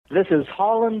This is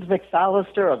Holland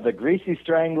McAllister of the Greasy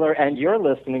Strangler, and you're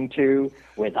listening to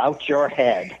Without Your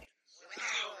Head.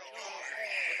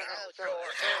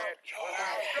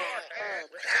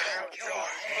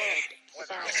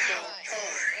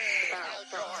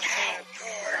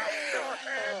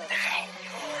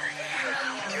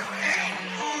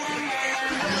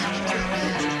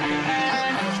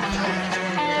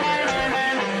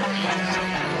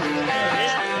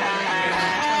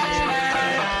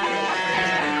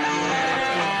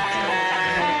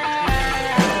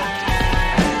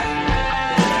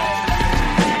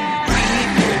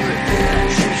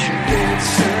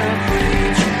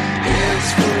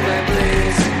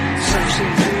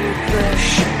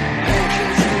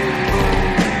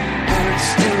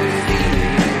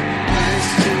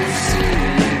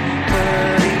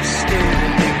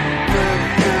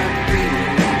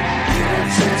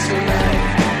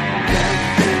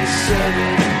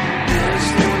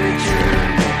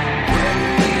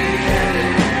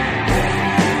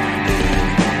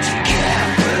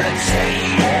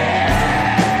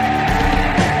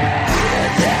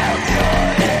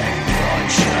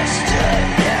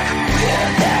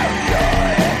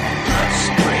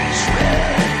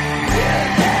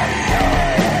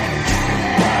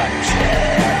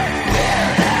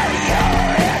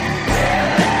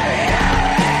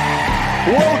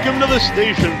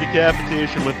 Station of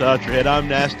Decapitation Without Your Head. I'm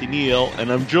Nasty Neil,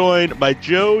 and I'm joined by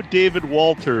Joe David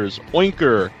Walters,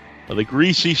 oinker of the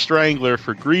Greasy Strangler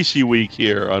for Greasy Week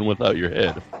here on Without Your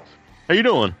Head. How you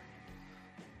doing?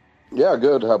 Yeah,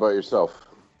 good. How about yourself?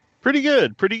 Pretty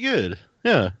good.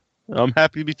 Yeah, I'm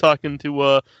happy to be talking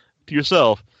to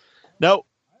yourself. Now,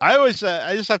 I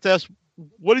just have to ask,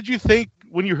 what did you think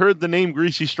when you heard the name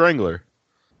Greasy Strangler?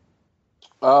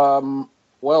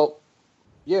 Well.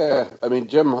 Yeah, I mean,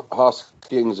 Jim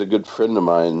Hosking's a good friend of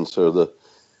mine, so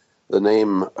the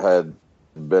name had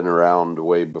been around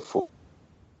way before.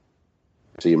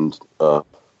 It seemed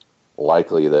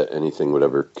likely that anything would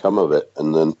ever come of it,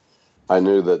 and then I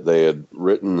knew that they had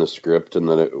written the script and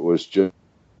that it was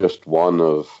just one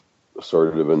of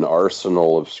sort of an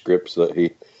arsenal of scripts that he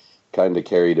kind of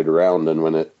carried it around, and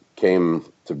when it came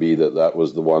to be that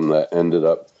was the one that ended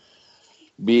up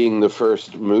being the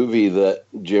first movie that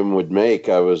Jim would make,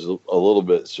 I was a little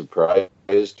bit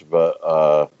surprised, but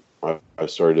I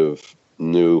sort of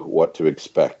knew what to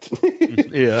expect.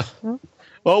 Yeah.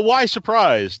 Well, why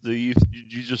surprised? Do you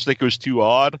just think it was too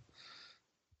odd?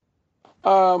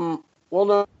 Well,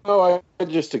 no, I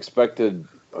just expected,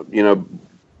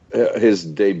 his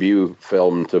debut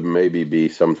film to maybe be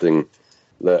something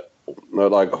that,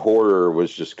 like, horror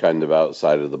was just kind of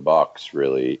outside of the box,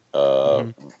 really.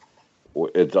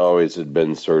 It always had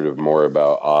been sort of more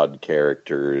about odd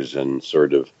characters and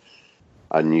sort of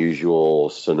unusual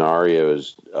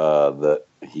scenarios that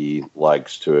he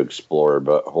likes to explore,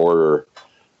 but horror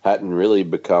hadn't really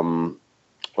become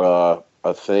a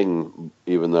thing,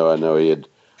 even though I know he had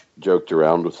joked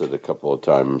around with it a couple of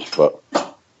times. But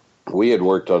we had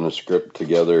worked on a script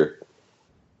together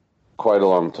quite a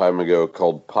long time ago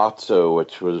called Pazzo,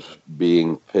 which was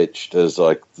being pitched as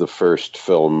like the first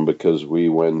film because we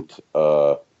went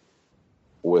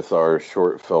with our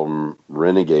short film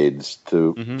Renegades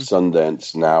to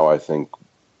Sundance now, I think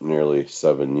nearly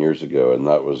 7 years ago, and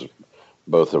that was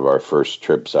both of our first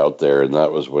trips out there, and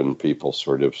that was when people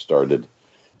sort of started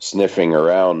sniffing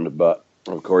around. But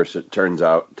of course it turns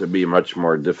out to be much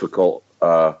more difficult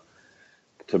to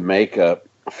make a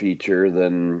feature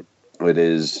than it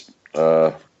is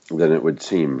than it would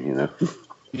seem,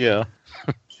 Yeah.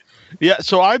 Yeah,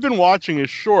 so I've been watching his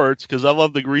shorts because I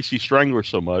love the Greasy Strangler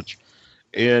so much.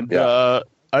 And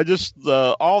I just,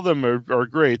 all of them are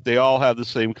great. They all have the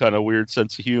same kind of weird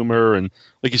sense of humor. And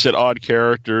like you said, odd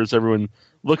characters. Everyone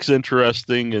looks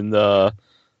interesting and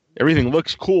everything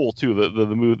looks cool, too,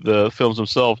 the films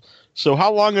themselves. So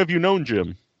how long have you known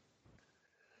Jim?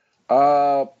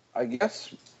 I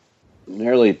guess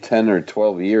nearly 10 or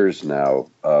 12 years now.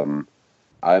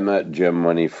 I met Jim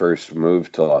when he first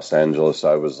moved to Los Angeles.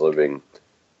 I was living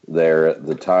there at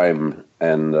the time,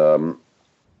 and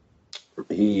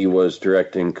he was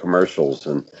directing commercials.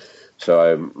 And so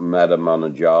I met him on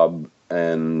a job,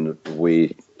 and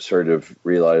we sort of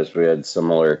realized we had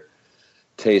similar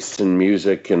tastes in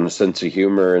music and a sense of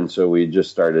humor. And so we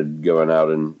just started going out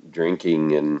and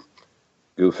drinking and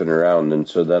goofing around. And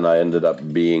so then I ended up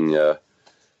being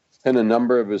in a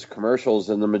number of his commercials,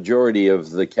 and the majority of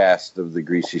the cast of the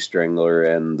Greasy Strangler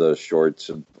and the shorts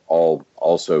have all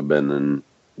also been in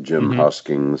Jim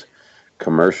Hosking's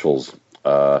commercials.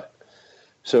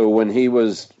 So when he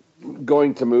was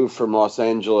going to move from Los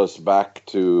Angeles back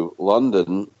to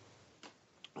London,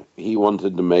 he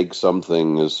wanted to make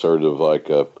something as sort of like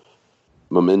a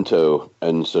memento,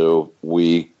 and so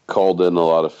we called in a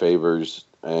lot of favors,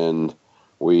 and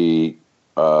we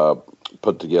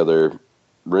put together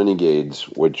Renegades,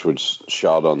 which was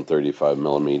shot on 35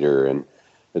 millimeter, and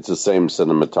it's the same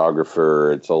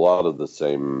cinematographer. It's a lot of the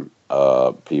same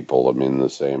people. I mean, the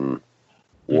same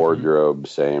wardrobe,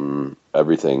 same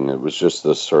everything. It was just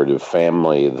this sort of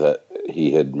family that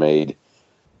he had made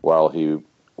while he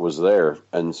was there.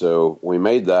 And so we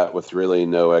made that with really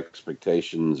no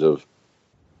expectations of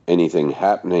anything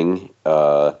happening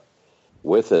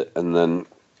with it. And then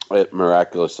it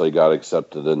miraculously got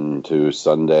accepted into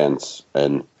Sundance,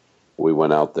 and we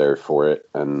went out there for it.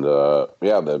 And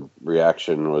the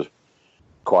reaction was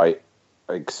quite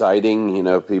exciting. You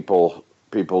know,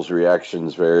 people's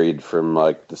reactions varied from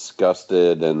like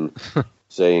disgusted and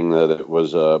saying that it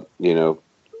was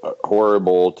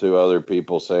horrible, to other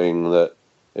people saying that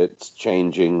it's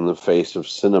changing the face of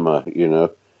cinema, you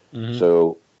know.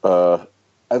 So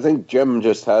I think Jim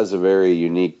just has a very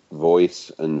unique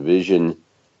voice and vision,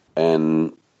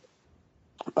 and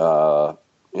it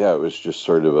was just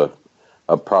sort of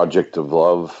a project of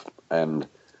love, and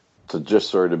to just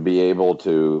sort of be able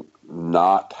to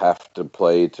not have to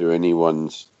play to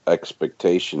anyone's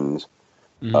expectations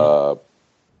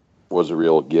was a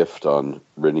real gift on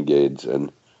Renegades,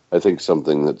 and I think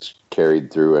something that's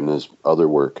carried through in his other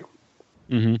work.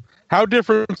 How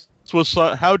different was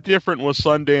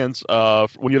Sundance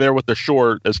when you're there with the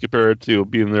short as compared to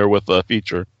being there with a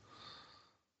feature?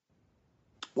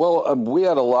 Well, we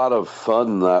had a lot of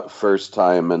fun that first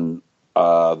time, and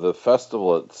the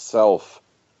festival itself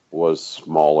was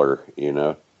smaller, you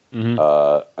know.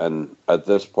 And at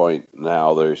this point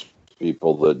now, there's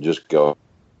people that just go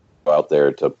out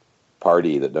there to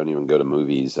party that don't even go to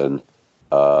movies, and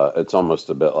it's almost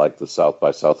a bit like the South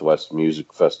by Southwest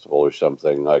Music Festival or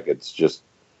something. Like, it's just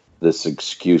this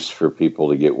excuse for people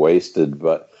to get wasted.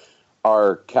 But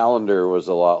our calendar was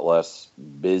a lot less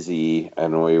busy,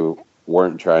 and we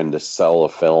weren't trying to sell a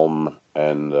film,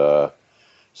 and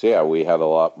we had a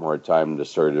lot more time to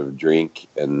sort of drink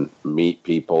and meet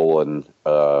people and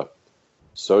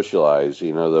socialize.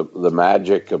 You know, the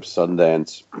magic of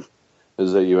Sundance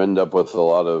is that you end up with a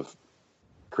lot of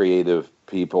creative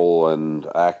people and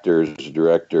actors,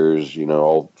 directors, you know,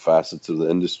 all facets of the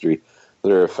industry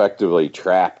that are effectively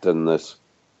trapped in this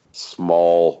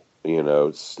small, you know,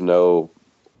 snow-logged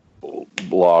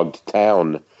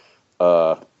town.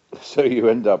 So you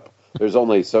end up, there's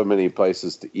only so many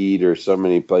places to eat or so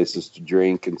many places to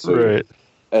drink, and so you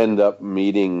end up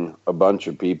meeting a bunch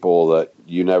of people that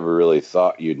you never really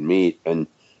thought you'd meet, and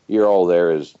you're all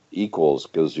there as equals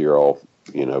because you're all,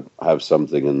 you know, have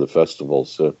something in the festival.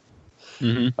 So,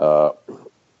 and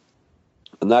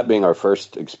that being our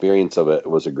first experience of it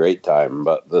was a great time.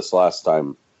 But this last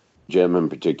time, Jim in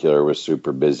particular was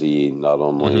super busy, not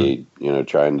only, you know,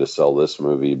 trying to sell this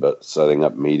movie, but setting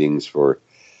up meetings for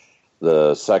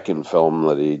the second film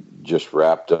that he just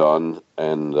wrapped on.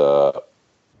 And, but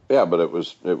it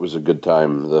was a good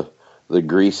time. The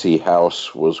Greasy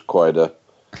house was quite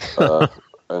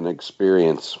an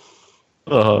experience.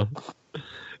 The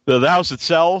house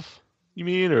itself, you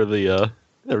mean, or the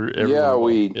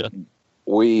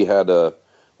we had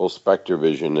Spectre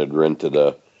Vision had rented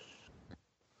a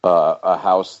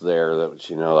house there that was,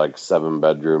 you know, like 7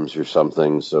 bedrooms or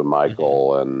something. So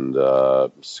Michael and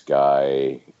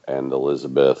Sky and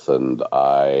Elizabeth and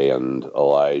I and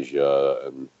Elijah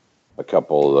and a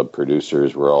couple of the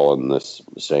producers were all in this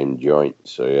same joint.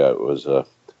 So yeah,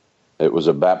 it was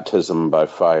a baptism by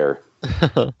fire.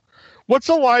 What's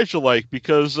Elijah like?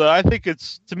 Because I think I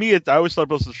always thought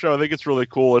about the show. I think it's really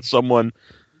cool. It's someone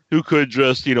who could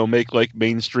just, you know, make like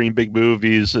mainstream big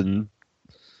movies and,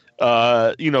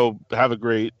 you know, have a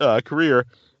great career.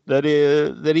 That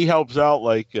he helps out,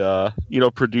 like, you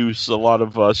know, produce a lot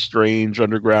of strange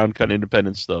underground kind of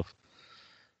independent stuff.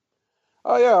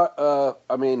 Oh yeah,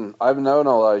 I mean, I've known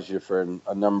Elijah for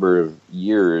a number of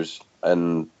years,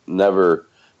 and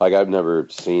I've never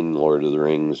seen Lord of the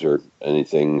Rings or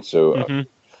anything. So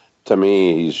to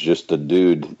me, he's just a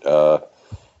dude.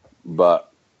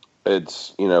 But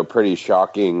it's, you know, pretty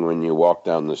shocking when you walk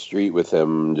down the street with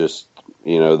him. Just,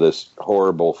 you know, this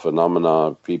horrible phenomena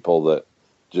of people that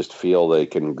just feel they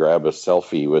can grab a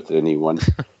selfie with anyone.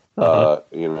 You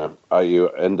know, you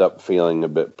end up feeling a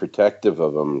bit protective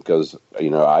of him because, you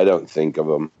know, I don't think of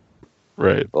him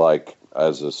like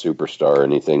as a superstar or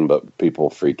anything, but people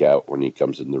freak out when he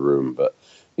comes in the room. But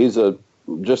he's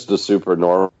just a super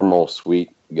normal, sweet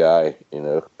guy, you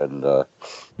know, and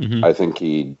I think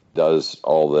he does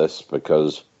all this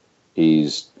because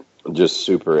he's just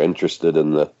super interested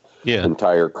in the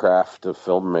entire craft of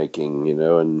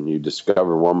filmmaking, and you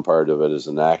discover one part of it as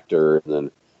an actor, and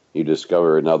then you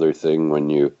discover another thing when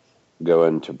you go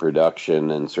into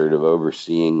production and sort of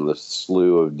overseeing the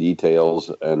slew of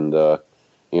details. And,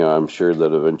 I'm sure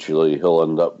that eventually he'll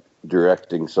end up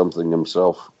directing something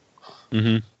himself.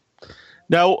 Mm-hmm.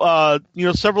 Now,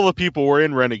 several of the people were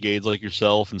in Renegades, like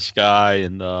yourself and Sky,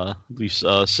 and at least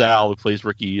Sal, who plays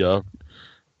Ricky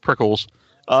Prickles.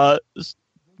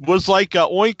 Was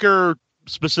Oinker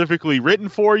specifically written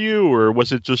for you, or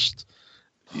was it just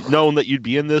known that you'd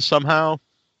be in this somehow?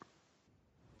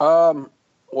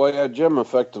 Well, yeah, Jim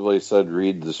effectively said,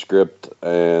 read the script,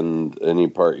 and any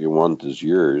part you want is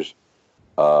yours.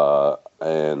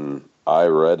 And I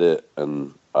read it,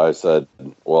 and I said,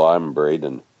 well, I'm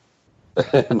Braden.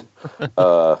 and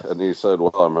he said,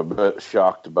 well, I'm a bit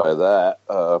shocked by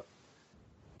that.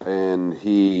 And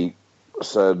he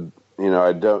said,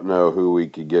 I don't know who we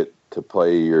could get to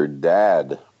play your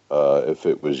dad if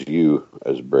it was you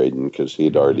as Braden, because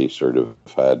he'd already sort of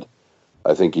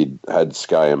I think he'd had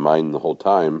Sky in mind the whole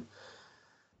time.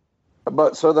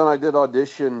 But so then I did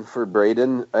audition for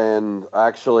Braden, and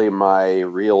actually my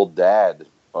real dad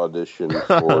auditioned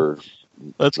for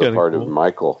That's the part cool. of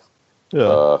Michael.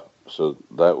 Yeah. So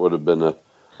that would have been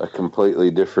a completely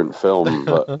different film.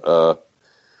 But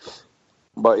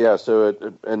yeah, so it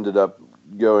ended up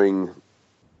going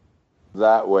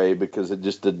that way because it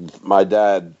just did. My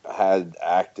dad had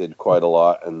acted quite a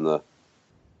lot in the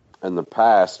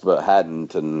past, but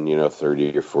hadn't in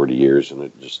 30 or 40 years, and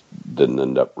it just didn't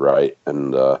end up right.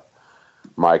 And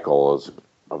Michael is,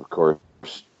 of course,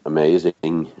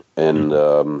 amazing.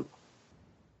 And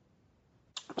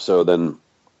so then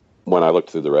when I looked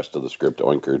through the rest of the script,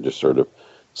 Oinker just sort of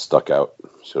stuck out.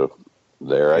 So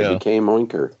there I became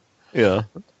Oinker. Yeah.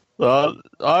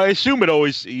 I assume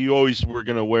you always were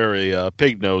going to wear a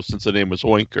pig nose since the name was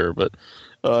Oinker, but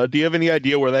do you have any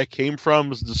idea where that came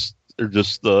from? Is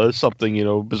just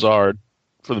something, bizarre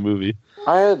for the movie?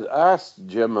 I had asked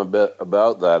Jim a bit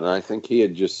about that, and I think he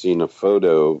had just seen a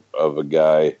photo of a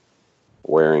guy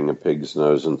wearing a pig's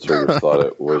nose and sort of thought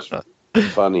it was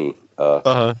funny.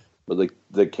 But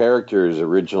the character is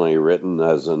originally written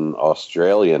as an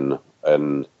Australian,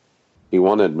 and he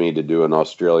wanted me to do an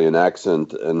Australian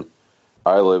accent, and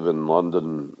I live in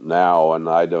London now, and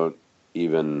I don't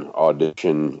even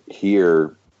audition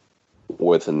here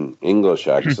with an English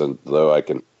accent, though I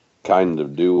can kind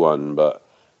of do one, but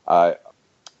I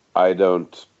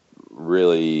don't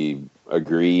really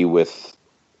agree with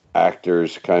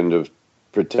actors kind of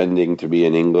pretending to be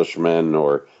an Englishman,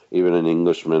 or even an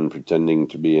Englishman pretending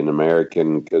to be an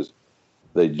American, because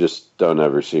they just don't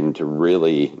ever seem to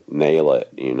really nail it,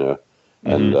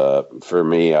 And for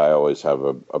me, I always have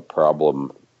a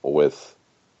problem with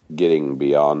getting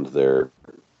beyond their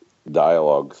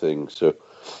dialogue thing. So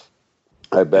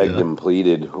I begged and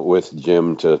pleaded with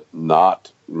Jim to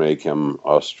not make him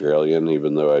Australian,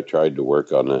 even though I tried to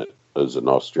work on it as an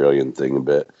Australian thing a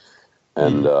bit.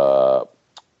 And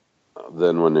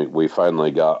then when we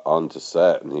finally got onto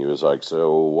set, and he was like,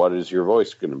 "So what is your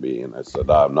voice going to be?" And I said,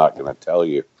 "I'm not going to tell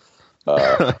you."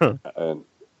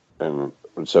 And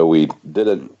so we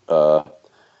didn't.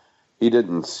 He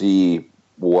didn't see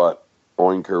what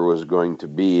Oinker was going to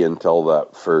be until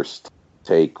that first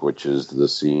take, which is the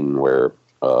scene where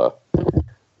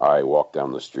I walk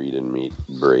down the street and meet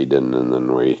Braden, and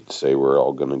then we say we're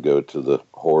all going to go to the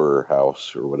horror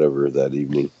house or whatever that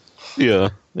evening. Yeah.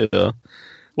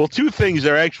 Well, two things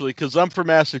there, actually, because I'm from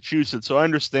Massachusetts, so I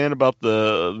understand about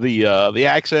the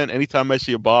accent. Anytime I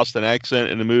see a Boston accent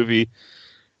in a movie,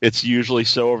 it's usually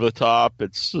so over the top.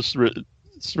 It's just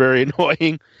it's very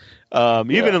annoying,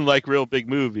 even in real big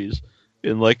movies.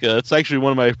 It's actually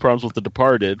one of my problems with The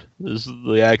Departed is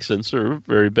the accents are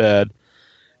very bad.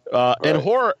 And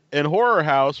horror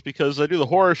house, because I do the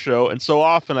horror show, and so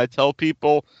often I tell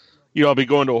people, I'll be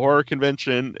going to a horror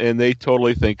convention, and they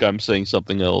totally think I'm saying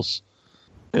something else,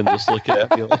 and just look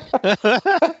at me like,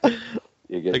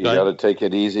 you got to take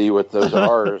it easy with those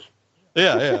R's.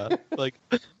 Yeah.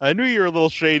 I knew you were a little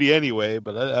shady anyway,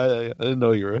 but I didn't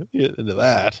know you were into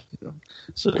that.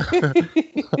 So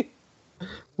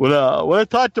when I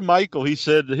talked to Michael, he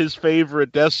said his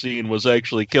favorite death scene was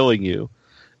actually killing you.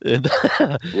 And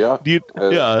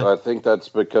I think that's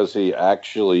because he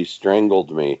actually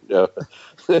strangled me.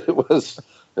 It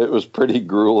was pretty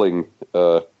grueling,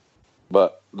 but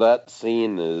that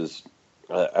scene is,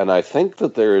 and I think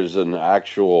that there is an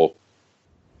actual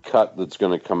cut that's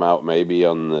going to come out maybe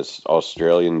on this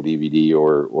Australian DVD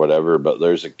or whatever, but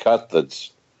there's a cut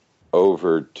that's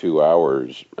over 2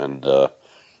 hours, and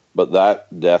but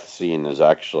that death scene is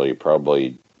actually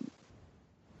probably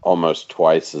almost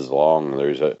twice as long.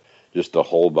 There's just a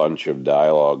whole bunch of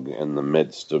dialogue in the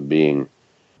midst of being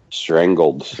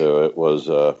strangled. So it was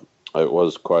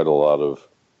quite a lot of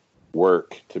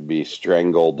work to be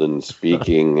strangled and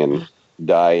speaking and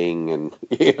dying and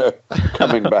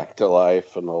coming back to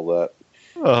life and all that.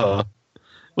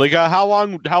 How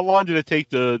long did it take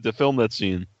to film that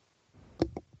scene?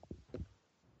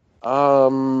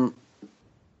 I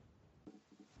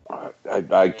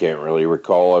can't really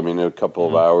recall. I mean, a couple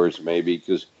of hours maybe,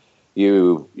 because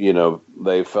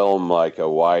they film like a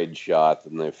wide shot,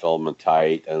 and they film a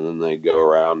tight, and then they go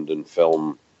around and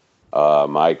film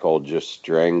Michael just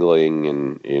strangling,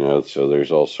 and so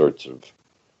there's all sorts of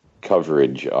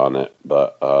coverage on it.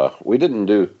 But we didn't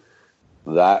do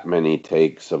that many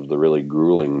takes of the really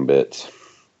grueling bits.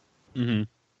 Mm-hmm.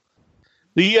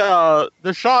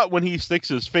 The shot when he sticks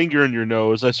his finger in your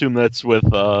nose, I assume that's with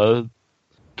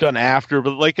done after,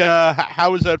 but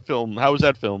how is that filmed?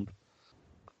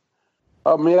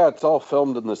 Yeah, it's all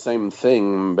filmed in the same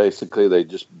thing. Basically, they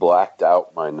just blacked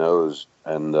out my nose,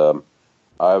 and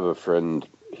I have a friend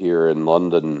here in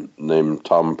London named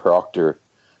Tom Proctor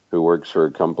who works for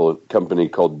a company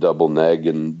called Double Neg,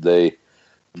 and they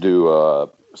do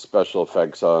special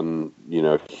effects on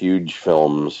huge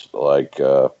films like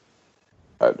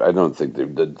I don't think they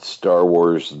did Star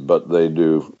Wars, but they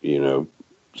do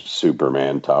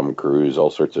Superman, Tom Cruise,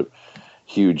 all sorts of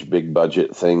huge big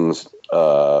budget things.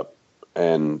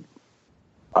 And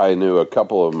I knew a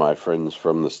couple of my friends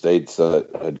from the States that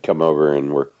had come over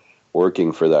and were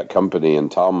working for that company,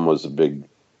 and Tom was a big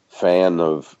fan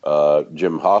of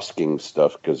Jim Hoskins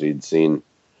stuff because he'd seen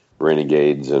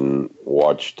Renegades and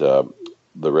watched the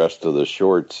rest of the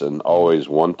shorts, and always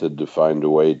wanted to find a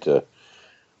way to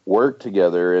work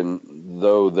together. And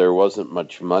though there wasn't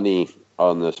much money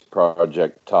on this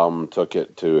project, Tom took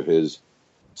it to his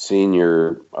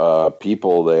senior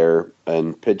people there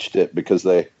and pitched it, because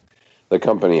the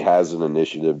company has an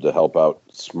initiative to help out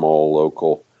small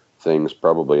local things,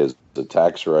 probably as a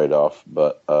tax write-off.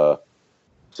 But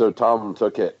so Tom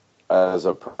took it as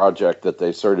a project that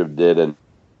they sort of did in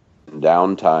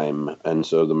downtime, and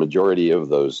so the majority of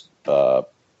those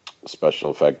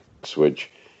special effects,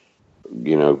 which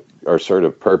are sort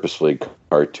of purposely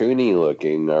cartoony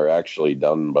looking, are actually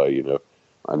done by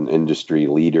an industry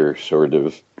leader sort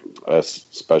of a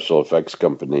special effects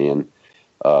company, and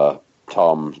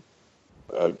Tom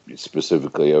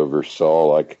specifically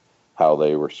oversaw how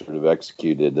they were sort of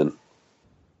executed. And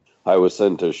I was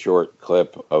sent a short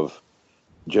clip of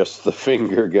just the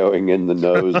finger going in the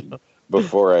nose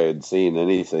before I had seen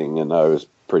anything, and I was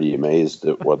pretty amazed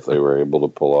at what they were able to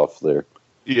pull off there.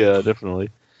 Yeah, definitely.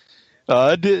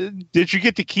 Did you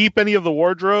get to keep any of the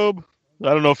wardrobe?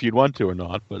 I don't know if you'd want to or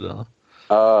not, but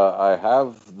I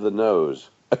have the nose.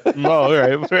 Oh, all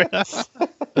right.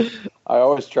 I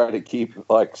always try to keep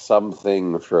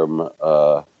something from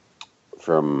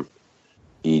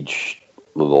each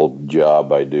little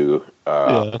job I do,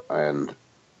 and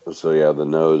so the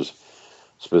nose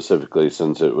specifically,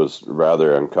 since it was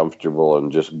rather uncomfortable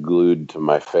and just glued to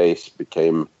my face,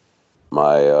 became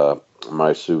my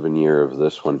my souvenir of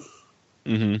this one.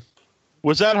 Mm-hmm.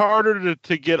 Was that harder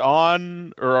to get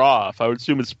on or off? I would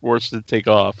assume it's forced to take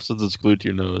off since it's glued to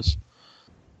your nose.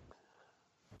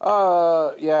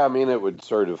 Yeah, I mean, it would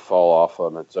sort of fall off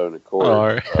on its own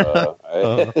accord.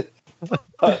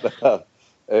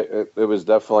 It was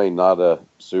definitely not a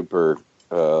super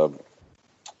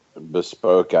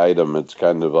bespoke item. It's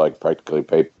kind of like practically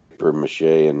paper mache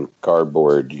and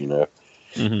cardboard,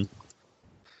 Mm-hmm.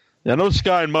 I know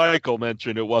Sky and Michael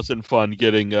mentioned it wasn't fun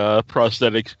getting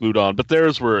prosthetics glued on, but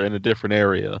theirs were in a different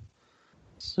area.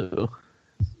 So,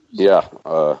 yeah,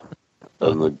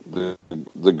 and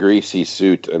the greasy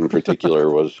suit in particular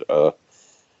was a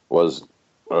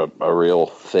real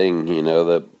thing.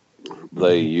 That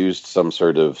they used some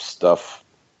sort of stuff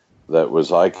that was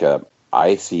like a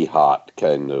icy hot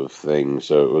kind of thing,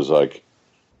 so it was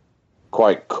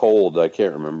quite cold. I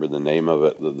can't remember the name of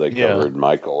it that they covered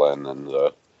Michael in, and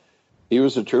he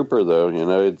was a trooper, though.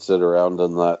 He'd sit around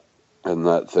in that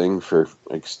thing for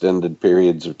extended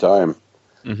periods of time.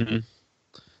 Mm-hmm.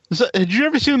 Did you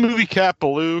ever see the movie Cat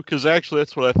Ballou? Because actually,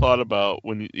 that's what I thought about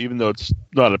even though it's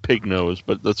not a pig nose,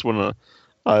 but that's what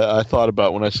I thought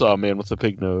about when I saw a man with a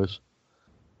pig nose.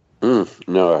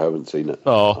 No, I haven't seen it.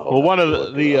 Oh, well, one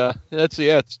of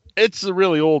it's a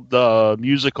really old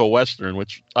musical western,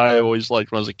 which I always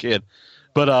liked when I was a kid.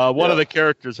 But one of the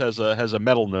characters has a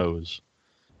metal nose.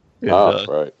 And,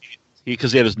 right.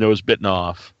 Because he had his nose bitten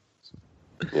off.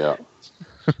 Yeah.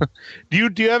 Do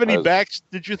you have any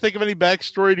Did you think of any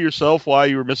backstory to yourself why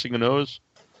you were missing a nose?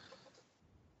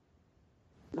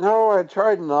 No, I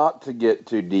tried not to get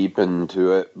too deep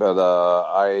into it, but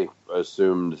I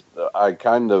assumed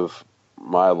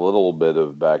my little bit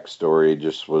of backstory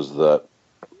just was that,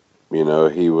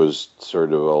 he was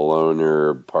sort of a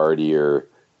loner partier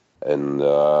and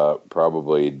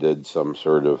probably did some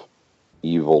sort of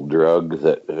evil drug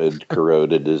that had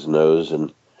corroded his nose,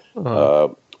 and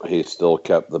he still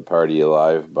kept the party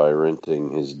alive by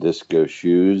renting his disco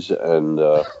shoes and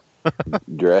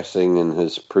dressing in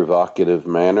his provocative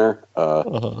manner.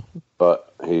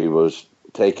 But he was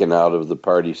taken out of the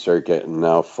party circuit and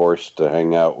now forced to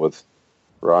hang out with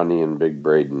Ronnie and Big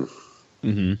Braden.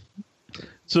 Mm-hmm.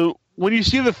 So when you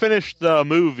see the finished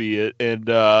movie and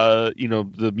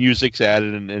the music's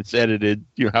added and it's edited,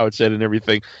 how it's edited and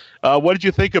everything, what did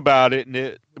you think about it?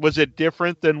 And was it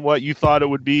different than what you thought it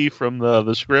would be from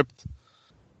the script?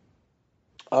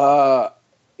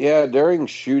 Yeah, during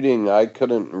shooting, I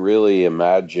couldn't really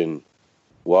imagine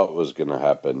what was going to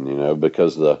happen,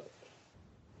 because the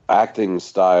acting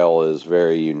style is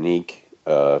very unique,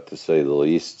 to say the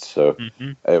least. So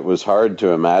it was hard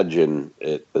to imagine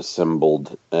it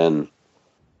assembled. And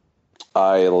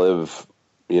I live,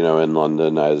 in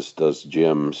London, as does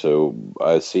Jim. So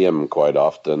I see him quite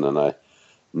often, and I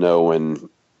know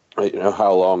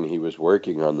how long he was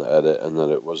working on the edit, and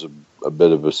that it was a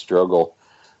bit of a struggle.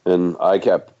 And I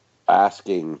kept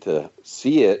asking to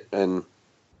see it, and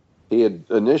he had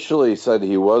initially said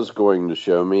he was going to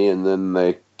show me, and then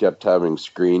they kept having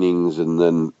screenings, and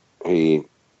then he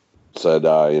said,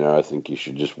 I think you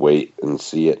should just wait and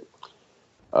see it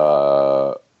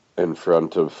in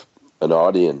front of an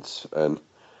audience. And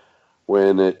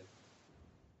when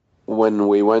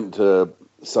we went to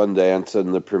Sundance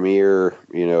and the premiere,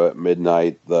 at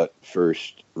midnight that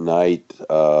first night,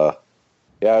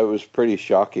 yeah, it was pretty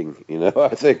shocking. I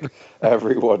think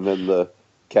everyone in the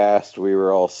cast, we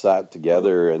were all sat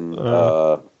together, and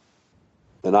I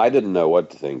didn't know what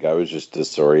to think. I was just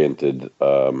disoriented.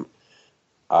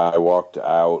 I walked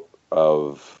out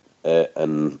of it,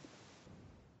 and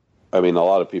I mean, a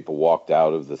lot of people walked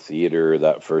out of the theater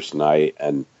that first night,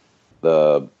 and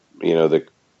the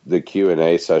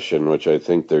Q&A session, which I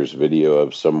think there's video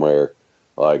of somewhere,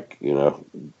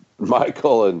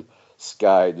 Michael and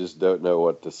Sky just don't know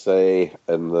what to say.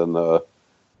 And then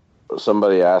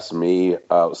somebody asked me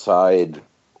outside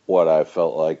what I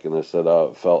felt like, and I said,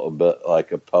 it felt a bit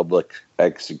like a public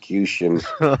execution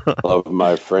of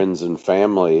my friends and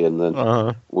family. And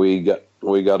then we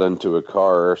got into a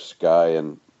car, Sky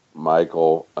and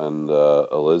Michael and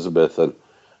Elizabeth, and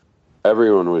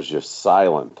everyone was just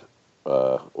silent,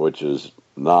 which is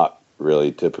not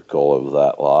really typical of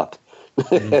that lot.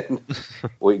 And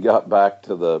we got back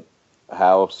to the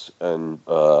house, and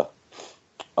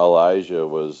Elijah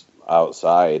was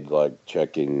outside,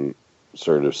 checking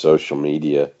sort of social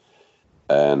media,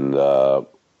 and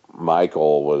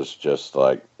Michael was just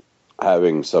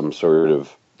having some sort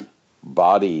of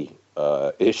body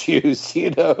issues,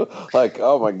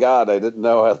 oh my God, I didn't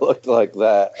know I looked like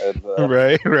that. And,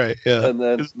 right, yeah.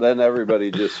 And then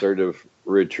everybody just sort of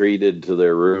retreated to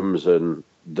their rooms and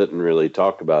didn't really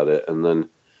talk about it. And then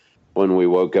when we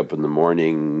woke up in the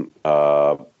morning,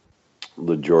 the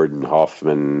Jordan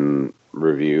Hoffman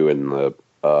review and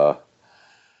the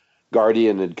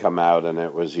Guardian had come out, and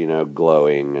it was,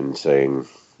 glowing and saying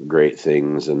great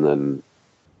things. And then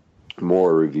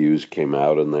more reviews came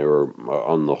out, and they were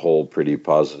on the whole pretty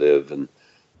positive. And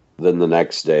then the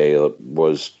next day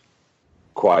was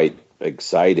quite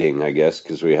exciting, I guess,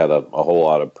 because we had a whole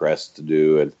lot of press to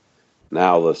do. And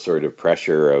now the sort of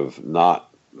pressure of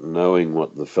not knowing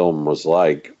what the film was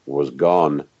like was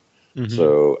gone. Mm-hmm.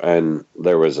 So, and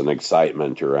there was an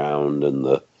excitement around, and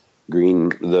the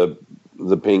pink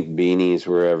beanies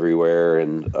were everywhere,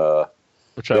 and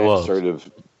which I love. Sort of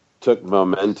took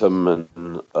momentum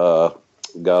and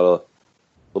got a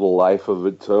little life of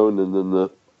its own. And then the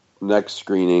next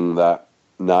screening that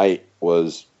night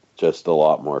was just a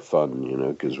lot more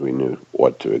fun, because we knew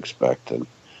what to expect. And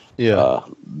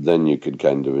then you could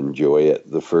kind of enjoy it.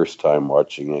 The first time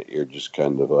watching it, you're just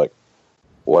kind of like,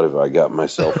 what have I got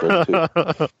myself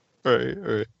into?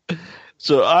 Right.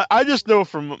 So I just know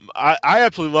I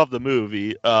absolutely love the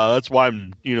movie. That's why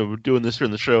I'm doing this here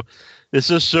in the show. It's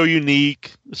just so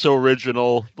unique, so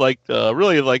original,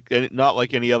 really not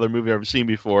like any other movie I've ever seen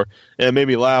before, and it made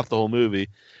me laugh the whole movie.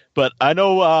 But I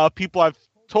know people I've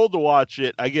told to watch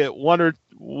it, I get one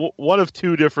of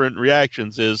two different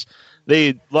reactions: is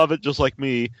they love it just like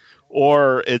me,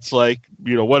 or it's like,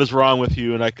 what is wrong with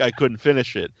you? And I couldn't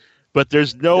finish it. But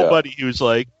there's nobody who's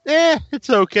like, it's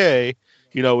okay.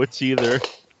 It's either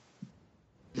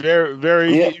very,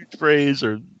 very huge praise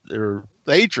or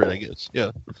hatred, I guess.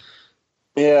 Yeah.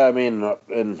 Yeah, I mean,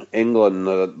 in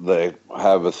England, they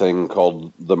have a thing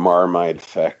called the Marmite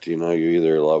effect. You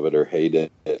either love it or hate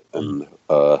it, and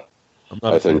I'm not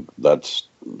I a fan. think that's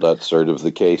sort of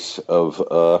the case of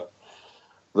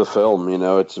the film.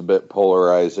 It's a bit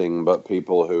polarizing, but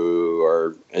people who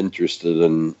are interested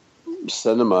in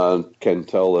cinema can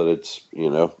tell that it's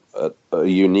a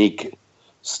unique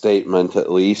statement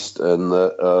at least, and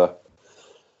that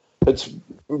it's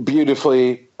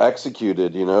beautifully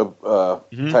executed.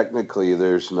 Hmm. Technically,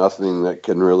 there's nothing that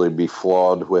can really be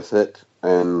flawed with it,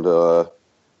 and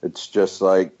it's just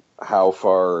like, how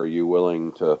far are you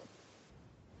willing to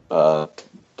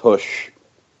push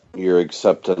your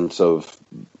acceptance of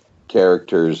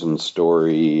characters and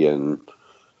story, and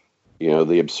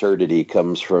the absurdity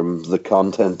comes from the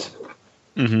content.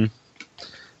 Hmm.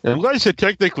 And I'm glad you said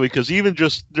technically, because even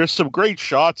just there's some great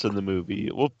shots in the movie.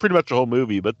 Well, pretty much the whole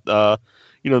movie, but the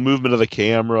movement of the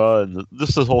camera and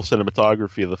just the whole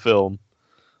cinematography of the film.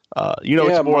 Yeah,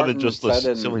 It's more than Martin just the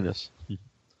Tedden. silliness.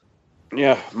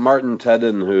 Yeah, Martin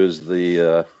Tedden, who's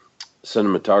the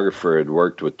cinematographer, had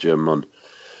worked with Jim on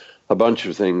a bunch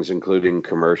of things, including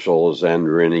commercials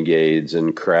and Renegades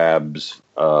and Crabs.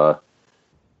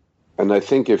 And I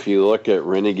think if you look at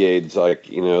Renegades,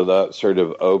 that sort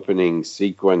of opening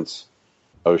sequence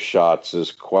of shots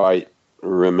is quite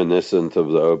reminiscent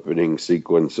of the opening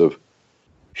sequence of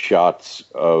shots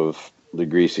of the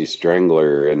Greasy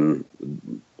Strangler, and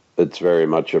it's very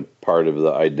much a part of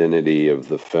the identity of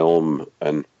the film.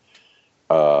 And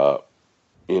at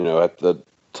the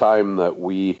time that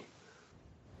we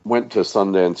went to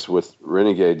Sundance with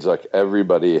Renegades, like,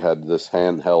 everybody had this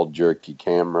handheld jerky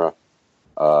camera,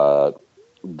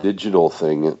 digital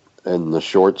thing in the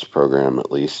shorts program,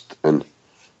 at least. And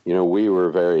we were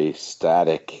very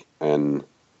static and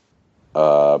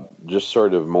just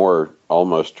sort of more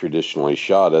almost traditionally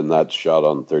shot, and that's shot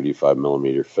on 35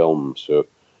 millimeter film. So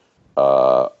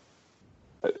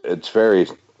it's very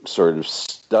sort of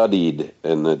studied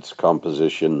in its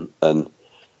composition, and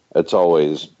it's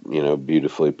always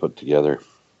beautifully put together.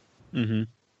 Hmm.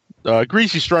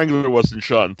 Greasy Strangler wasn't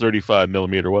shot in 35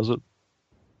 millimeter, was it?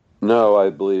 No, I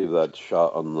believe that's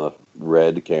shot on the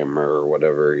red camera or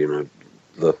whatever.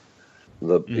 The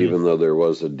Hmm. even though there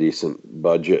was a decent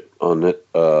budget on it,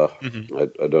 Hmm.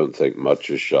 I don't think much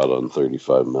is shot on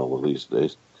 35 mil these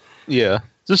days. Yeah.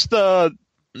 Just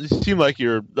you seem like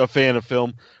you're a fan of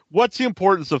film. What's the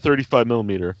importance of 35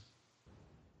 millimeter?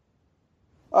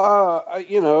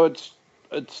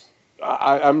 It's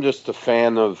I'm just a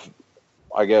fan of,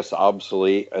 I guess,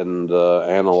 obsolete and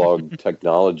analog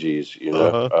technologies.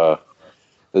 Uh huh.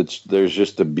 There's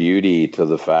just a beauty to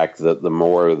the fact that the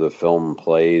more the film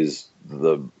plays,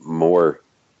 the more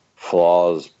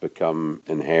flaws become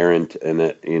inherent in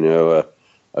it.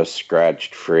 A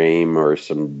scratched frame or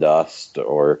some dust,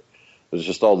 or there's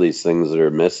just all these things that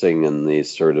are missing in these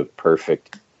sort of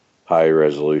perfect high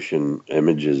resolution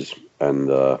images. And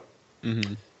Hmm.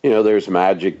 there's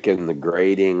magic in the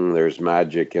grading, there's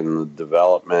magic in the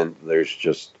development, there's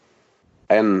just,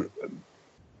 and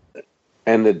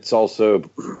it's also,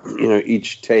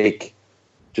 each take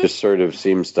just sort of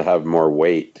seems to have more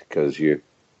weight because you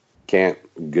can't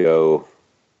go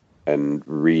and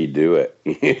redo it.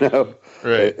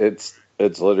 Right.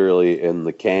 It's literally in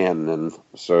the can. And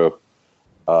so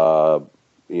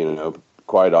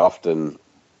quite often,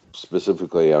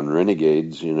 specifically on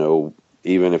Renegades,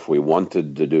 even if we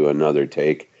wanted to do another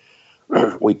take,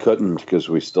 we couldn't, because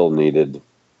we still needed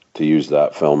to use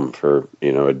that film for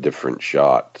a different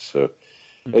shot. So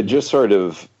it Hmm. just sort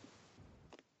of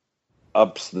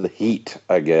ups the heat,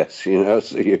 I guess. So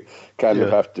you kind of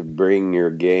Yeah. have to bring your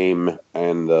game,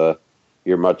 and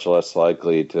you're much less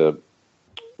likely to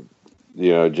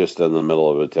just in the middle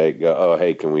of a take go, oh,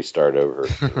 hey, can we start over?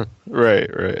 Right.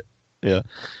 Right. Yeah.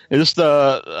 And just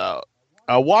a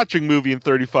watching movie in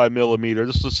 35 millimeter.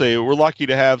 Just to say, we're lucky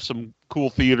to have some cool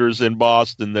theaters in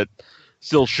Boston that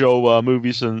still show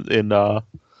movies in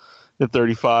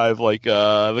 35. Like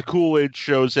the Coolidge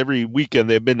shows every weekend.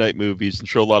 They have midnight movies and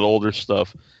show a lot of older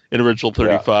stuff in original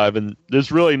Yeah. 35. And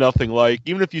there's really nothing like,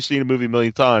 even if you've seen a movie a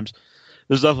million times,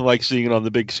 there's nothing like seeing it on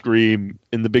the big screen,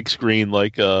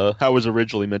 like how it was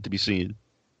originally meant to be seen.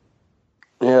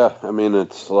 Yeah, I mean,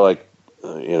 it's like,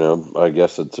 I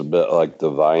guess it's a bit like the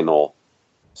vinyl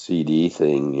CD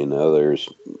thing. There's,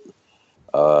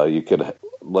 you could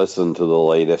listen to the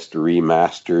latest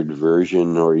remastered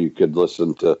version, or you could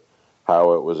listen to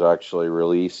how it was actually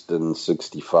released in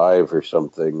 65 or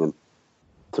something. And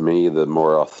to me, the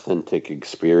more authentic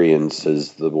experience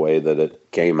is the way that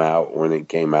it came out when it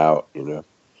came out.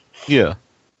 Yeah.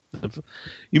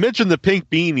 You mentioned the pink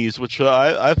beanies, which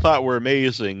I thought were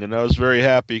amazing, and I was very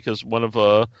happy because one of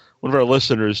our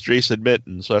listeners, Jason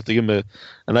Mitten, so I have to give him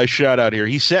a nice shout out here.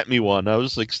 He sent me one. I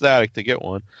was ecstatic to get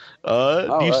one.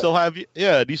 Do you still have?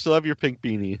 Yeah, do you still have your pink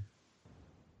beanie?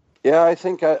 Yeah, I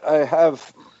think I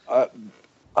have. I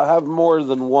have more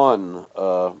than one.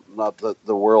 Not that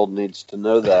the world needs to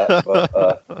know that,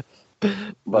 but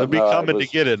I'll be coming to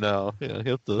get it now. Yeah,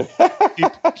 you have to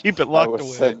keep it locked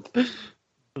away.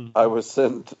 I was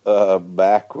sent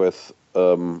back with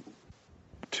 2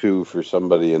 for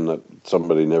somebody, and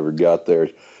somebody never got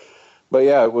theirs. But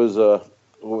yeah, it was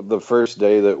the first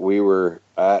day that we were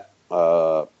at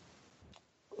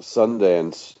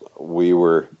Sundance. We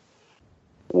were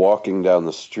walking down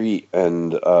the street,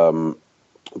 and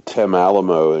Tim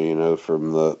Alamo,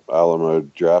 from the Alamo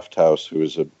Draft House, who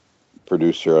was a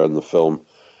producer on the film,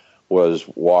 was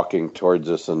walking towards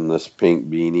us in this pink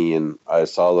beanie, and I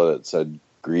saw that it said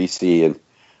Greasy, and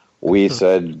we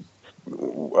said,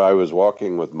 I was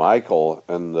walking with Michael,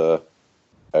 and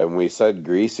we said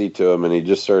Greasy to him, and he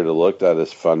just sort of looked at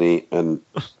us funny, and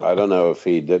I don't know if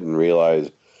he didn't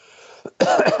realize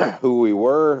who we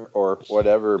were or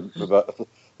whatever, but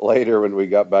later when we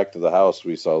got back to the house,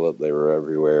 we saw that they were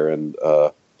everywhere,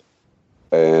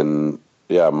 and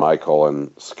yeah, Michael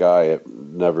and Sky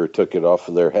never took it off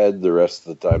of their head the rest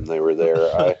of the time they were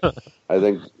there. I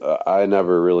think I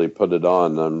never really put it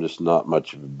on. I'm just not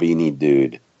much of a beanie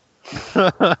dude.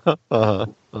 I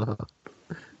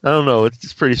don't know.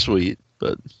 It's pretty sweet,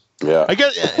 but yeah, I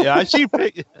guess I see.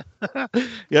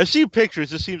 I see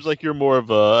pictures. It seems like you're more of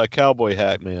a cowboy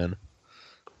hat man.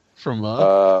 From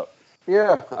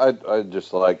yeah, I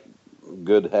just like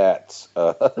good hats.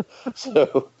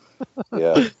 So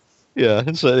yeah.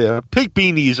 Yeah, so yeah, pink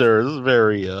beanies are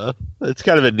very. It's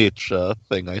kind of a niche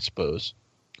thing, I suppose.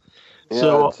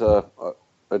 Yeah, so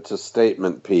it's a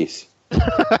statement piece.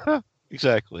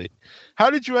 Exactly. How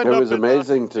did you end up? It was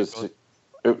amazing to see.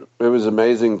 It was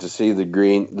amazing to see the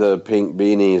pink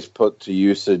beanies put to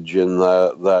usage in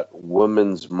that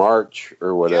Women's March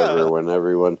or whatever, when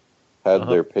everyone had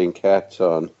their pink hats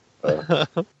on. Yeah,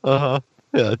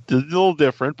 it's a little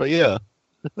different, but yeah.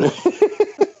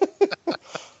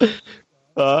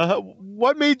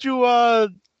 What made you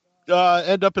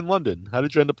end up in London? How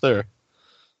did you end up there?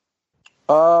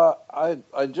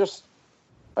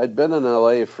 I'd been in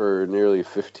LA for nearly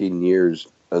 15 years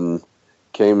and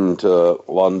came to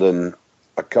London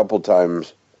a couple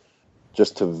times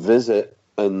just to visit,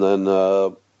 and then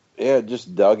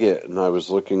just dug it, and I was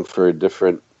looking for a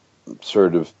different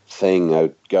sort of thing.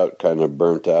 I got kind of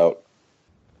burnt out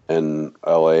in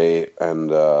LA,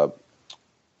 and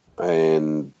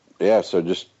so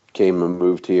just came and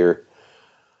moved here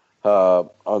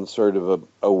on sort of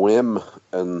a whim,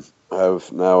 and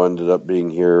have now ended up being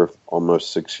here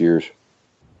almost 6 years.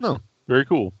 No, very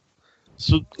cool.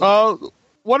 So,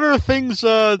 what other things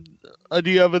do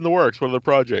you have in the works? What other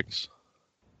projects?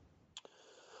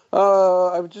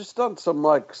 I've just done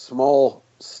some small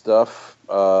stuff.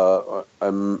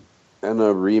 I'm in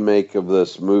a remake of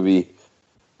this movie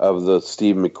of the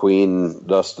Steve McQueen,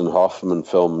 Dustin Hoffman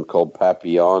film called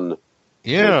Papillon.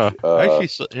 Yeah,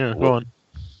 go on.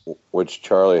 Which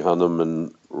Charlie Hunnam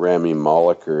and Rami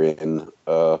Malek are in.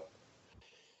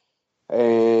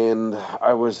 And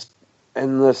I was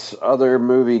in this other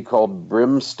movie called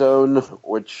Brimstone,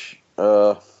 which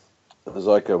is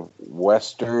like a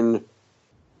Western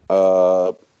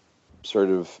sort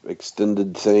of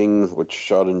extended thing, which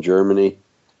shot in Germany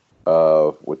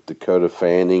with Dakota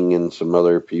Fanning and some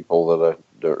other people that I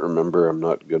don't remember. I'm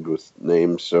not good with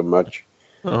names so much.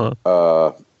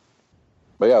 But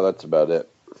yeah, that's about it.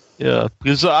 Yeah,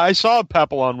 because I saw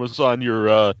Papillon was on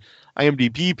your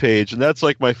IMDb page, and that's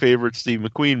like my favorite Steve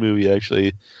McQueen movie,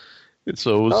 actually. And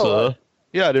so it was,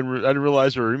 I didn't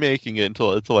realize they were remaking it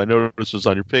until I noticed it was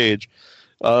on your page.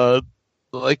 Is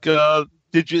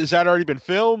that already been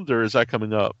filmed, or is that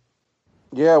coming up?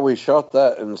 Yeah, we shot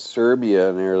that in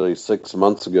Serbia nearly 6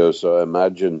 months ago, so I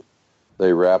imagine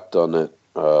they wrapped on it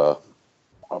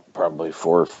probably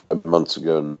 4 or 5 months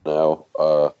ago now.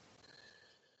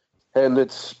 And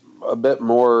it's a bit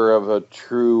more of a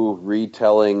true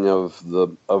retelling of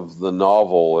the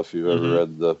novel, if you've ever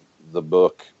read the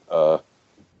book.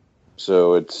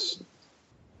 So it's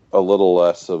a little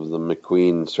less of the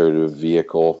McQueen sort of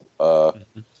vehicle.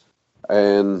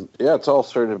 And yeah, it's all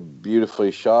sort of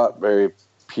beautifully shot, very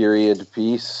period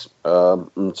piece.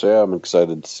 And so yeah, I'm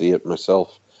excited to see it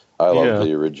myself. I love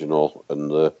the original,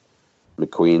 and the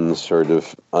McQueen's sort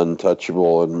of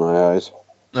untouchable in my eyes.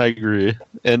 I agree.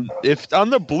 And if on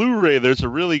the Blu-ray, there's a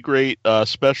really great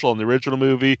special on the original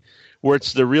movie where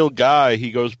it's the real guy.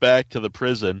 He goes back to the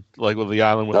prison, like with the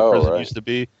island where the prison used to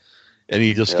be, and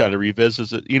he just kind of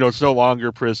revisits it. It's no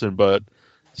longer prison, but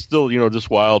still, just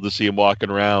wild to see him walking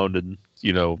around, and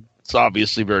it's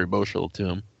obviously very emotional to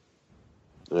him.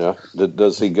 Yeah.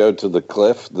 Does he go to the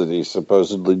cliff that he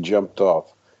supposedly jumped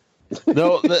off?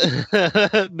 No,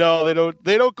 no, they don't.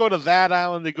 They don't go to that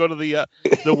island. They go to the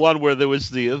one where there was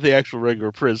the actual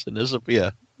regular prison.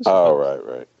 Yeah. Oh,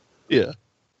 right. Yeah,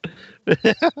 but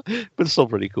it's still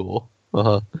pretty cool.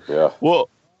 Yeah. Well,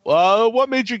 what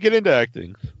made you get into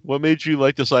acting? What made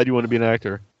you decide you want to be an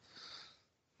actor?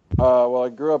 Well, I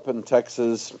grew up in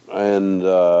Texas, and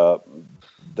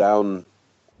down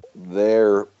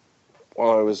there,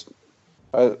 well,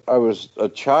 I was a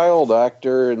child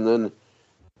actor, and then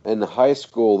in high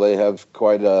school they have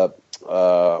quite a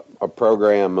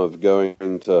program of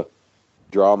going to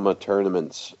drama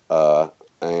tournaments,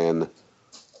 and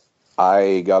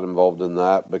I got involved in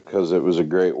that because it was a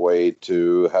great way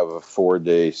to have a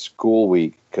 4-day school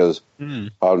week. Because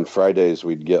on Fridays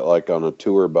we'd get on a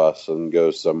tour bus and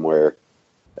go somewhere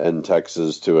in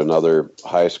Texas to another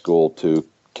high school to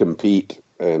compete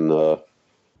in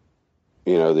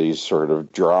these sort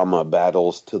of drama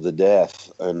battles to the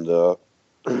death. And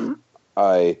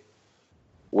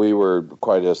we were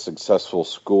quite a successful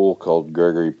school called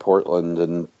Gregory Portland,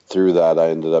 and through that I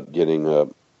ended up getting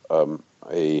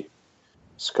a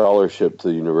scholarship to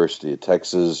the University of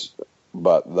Texas,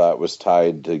 but that was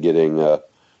tied to getting a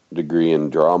degree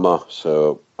in drama.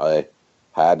 So I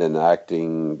had an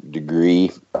acting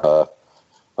degree,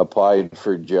 applied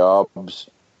for jobs,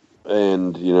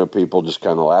 and people just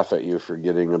kind of laugh at you for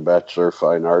getting a Bachelor of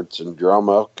Fine Arts in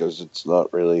drama because it's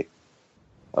not really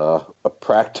a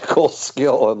practical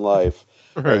skill in life.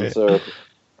 Right. And so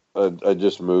I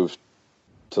just moved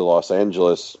to Los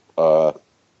Angeles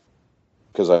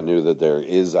because I knew that there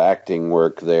is acting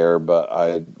work there, but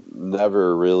I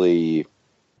never really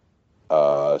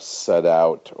set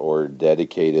out or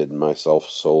dedicated myself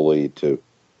solely to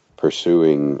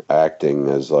pursuing acting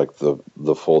as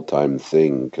the full-time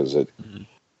thing, because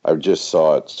I just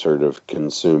saw it sort of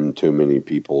consume too many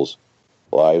people's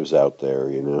lives out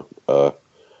there,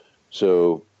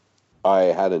 so I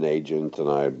had an agent, and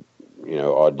I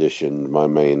auditioned. My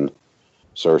main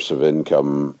source of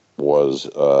income was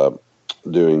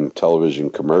doing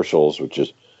television commercials, which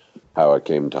is how I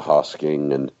came to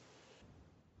Hosking. And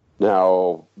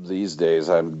now these days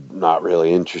I'm not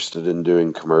really interested in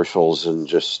doing commercials, and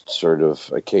just sort of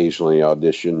occasionally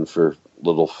audition for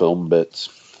little film bits.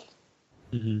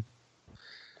 Mm-hmm.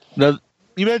 Now,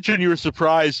 you mentioned you were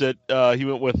surprised that he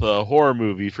went with a horror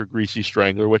movie for Greasy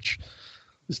Strangler, which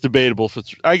is debatable if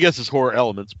I guess it's horror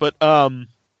elements. But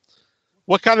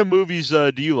what kind of movies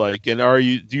do you like, and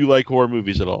do you like horror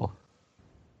movies at all?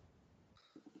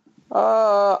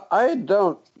 I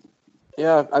don't.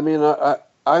 Yeah, I mean,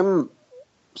 I'm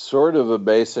sort of a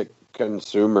basic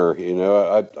consumer.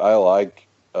 I like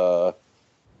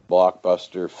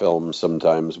blockbuster films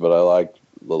sometimes, but I like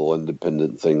little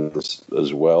independent things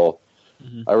as well.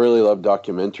 Mm-hmm. I really love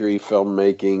documentary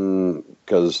filmmaking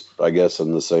because I guess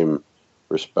in the same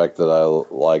respect that I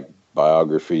like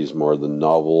biographies more than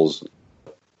novels,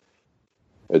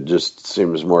 it just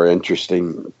seems more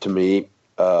interesting to me.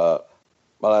 But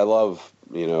I love,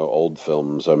 old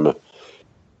films. I'm a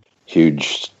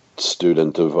huge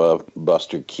student of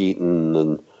Buster Keaton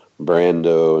and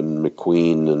Brando and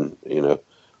McQueen and,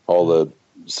 all the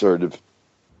sort of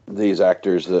these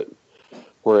actors that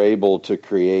were able to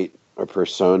create a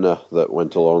persona that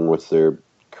went along with their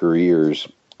careers,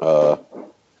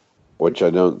 which I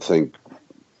don't think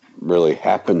really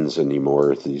happens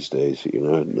anymore these days.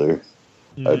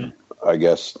 I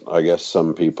guess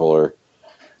some people are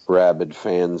rabid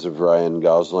fans of Ryan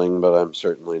Gosling, but I'm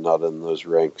certainly not in those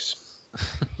ranks.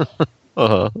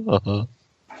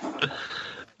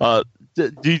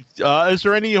 Is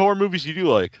there any horror movies you do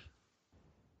like?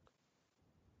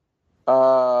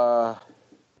 I'm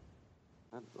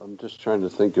just trying to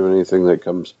think of anything that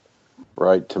comes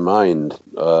right to mind.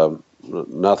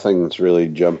 Nothing's really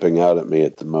jumping out at me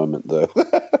at the moment, though.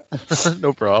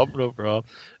 No problem.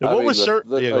 I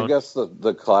guess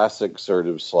the classic sort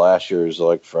of slashers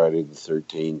like Friday the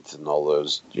 13th and all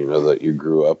those, that you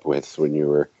grew up with when you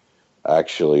were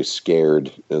actually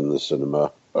scared in the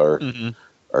cinema are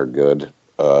good.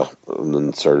 And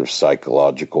then sort of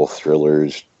psychological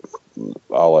thrillers,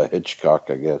 a la Hitchcock,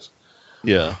 I guess.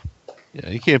 Yeah,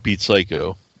 you can't beat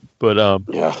Psycho. But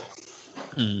yeah.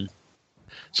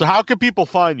 So how can people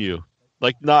find you?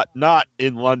 Like not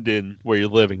in London where you're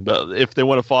living, but if they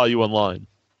want to follow you online.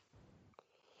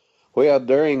 Well, yeah,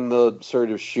 during the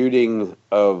sort of shooting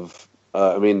of,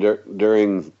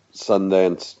 during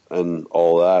Sundance and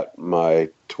all that, my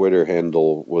Twitter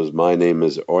handle was my name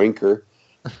is Oinker.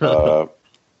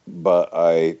 But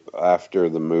after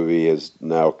the movie has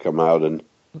now come out and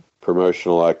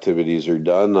promotional activities are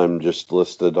done, I'm just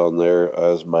listed on there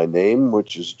as my name,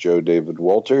 which is Joe David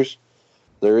Walters.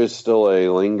 There is still a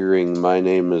lingering My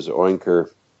Name is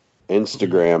Oinker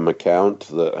Instagram account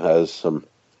that has some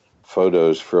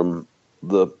photos from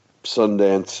the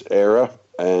Sundance era.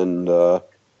 And,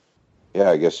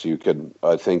 I guess you could,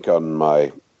 I think on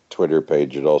my Twitter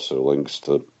page, it also links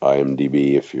to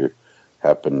IMDb if you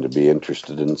happen to be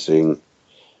interested in seeing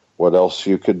what else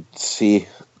you could see.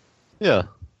 Yeah.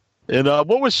 And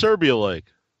what was Serbia like?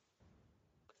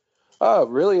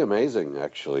 Really amazing,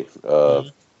 actually.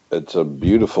 It's a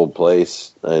beautiful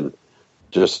place and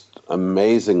just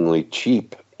amazingly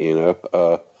cheap.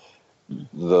 The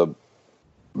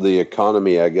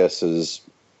economy, I guess, is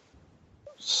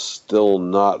still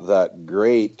not that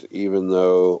great, even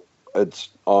though it's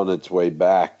on its way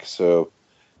back. So,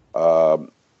 the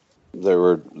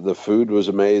food was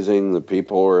amazing. The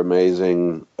people were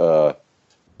amazing.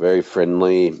 Very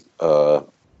friendly. I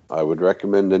would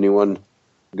recommend anyone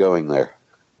going there.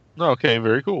 Okay,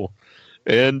 very cool.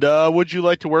 And would you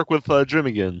like to work with Jim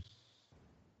again?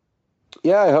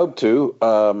 Yeah, I hope to.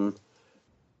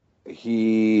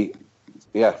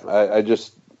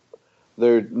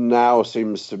 There now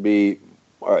seems to be,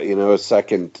 a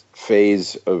second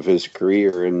phase of his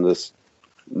career, and this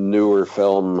newer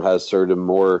film has sort of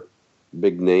more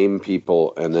big name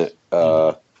people in it.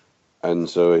 And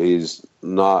so he's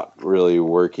not really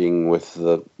working with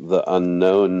the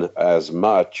unknown as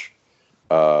much.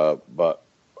 But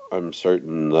I'm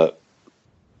certain that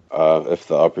if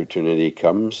the opportunity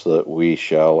comes, that we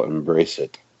shall embrace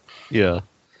it. Yeah.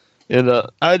 And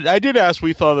I did ask what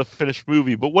you thought of the finished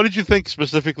movie, but what did you think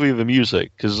specifically of the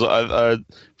music? Because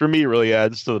for me, it really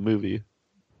adds to the movie.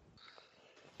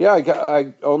 Yeah,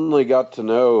 I only got to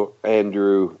know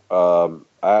Andrew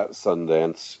at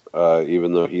Sundance,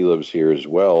 even though he lives here as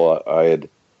well.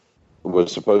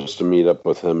 Was supposed to meet up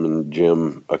with him and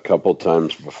Jim a couple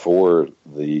times before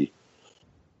the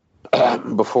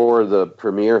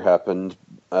premiere happened,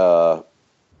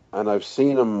 and I've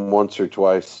seen him once or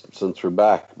twice since we're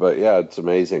back. But yeah, it's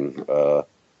amazing.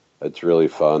 It's really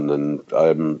fun, and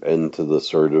I'm into the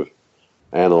sort of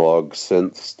analog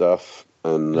synth stuff,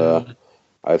 and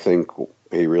I think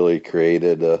he really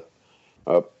created a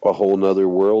whole nother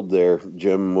world there.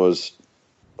 Jim was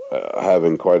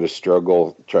having quite a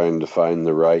struggle trying to find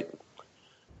the right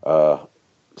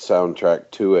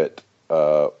soundtrack to it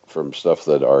from stuff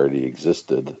that already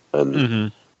existed,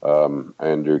 and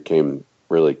Andrew came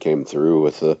through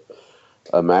with a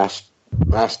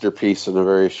masterpiece in a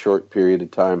very short period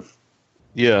of time.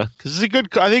 Yeah, because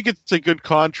I think it's a good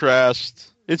contrast.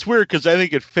 It's weird because I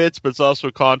think it fits, but it's also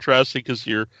contrasting because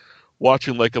you're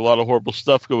watching like a lot of horrible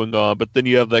stuff going on, but then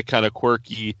you have that kind of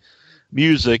quirky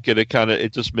music, and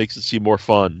it just makes it seem more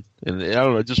fun. And I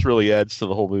don't know, it just really adds to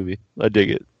the whole movie. I dig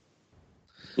it.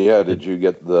 Yeah, did you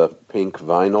get the pink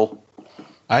vinyl?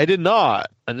 I did not.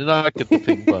 I did not get the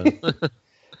pink vinyl.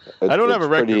 I don't have a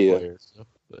record player.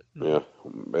 Yeah,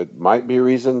 it might be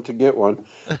reason to get one,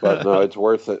 but no, it's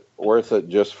worth it. Worth it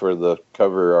just for the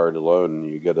cover art alone.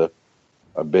 You get a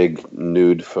big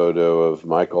nude photo of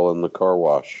Michael in the car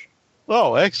wash.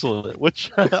 Oh, excellent!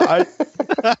 Which that's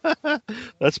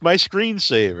my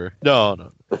screensaver.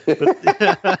 No.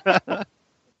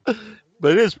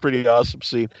 But it is pretty awesome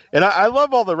scene, and I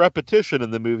love all the repetition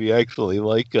in the movie. Actually,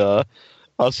 like some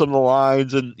of the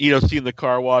lines, and seeing the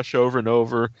car wash over and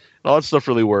over, and all that stuff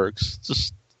really works.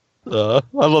 Just I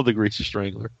love the Greasy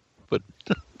Strangler. But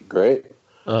great.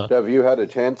 Have you had a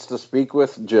chance to speak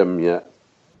with Jim yet?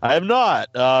 I have not.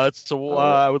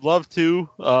 I would love to,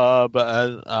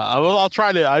 but I'll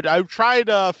try to. I tried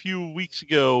a few weeks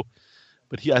ago,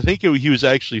 but I think he was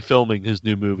actually filming his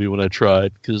new movie when I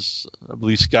tried, because I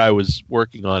believe Sky was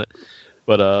working on it.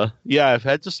 But I've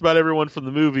had just about everyone from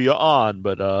the movie on.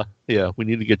 But we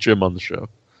need to get Jim on the show.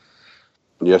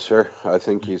 Yes, sir. I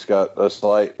think he's got a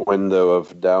slight window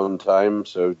of downtime,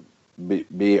 so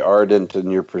be ardent in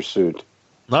your pursuit.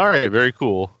 All right, very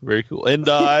cool, very cool. And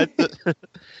I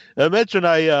mentioned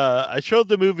I showed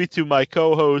the movie to my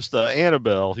co-host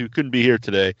Annabelle, who couldn't be here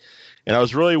today, and I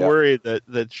was really worried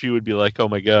that she would be like, "Oh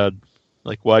my God,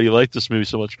 like why do you like this movie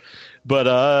so much?" But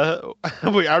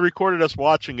I recorded us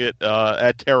watching it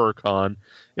at TerrorCon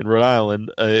in Rhode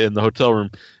Island in the hotel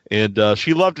room, and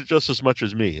she loved it just as much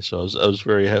as me. So I was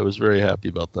very happy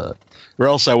about that. Or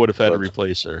else I would have had to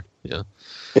replace her. Yeah,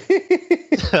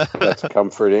 that's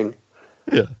comforting.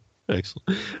 Yeah,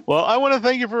 excellent. Well, I want to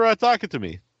thank you for talking to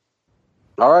me.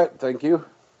 All right, thank you.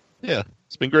 Yeah,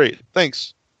 it's been great.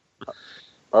 Thanks.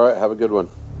 All right, have a good one.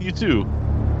 You too.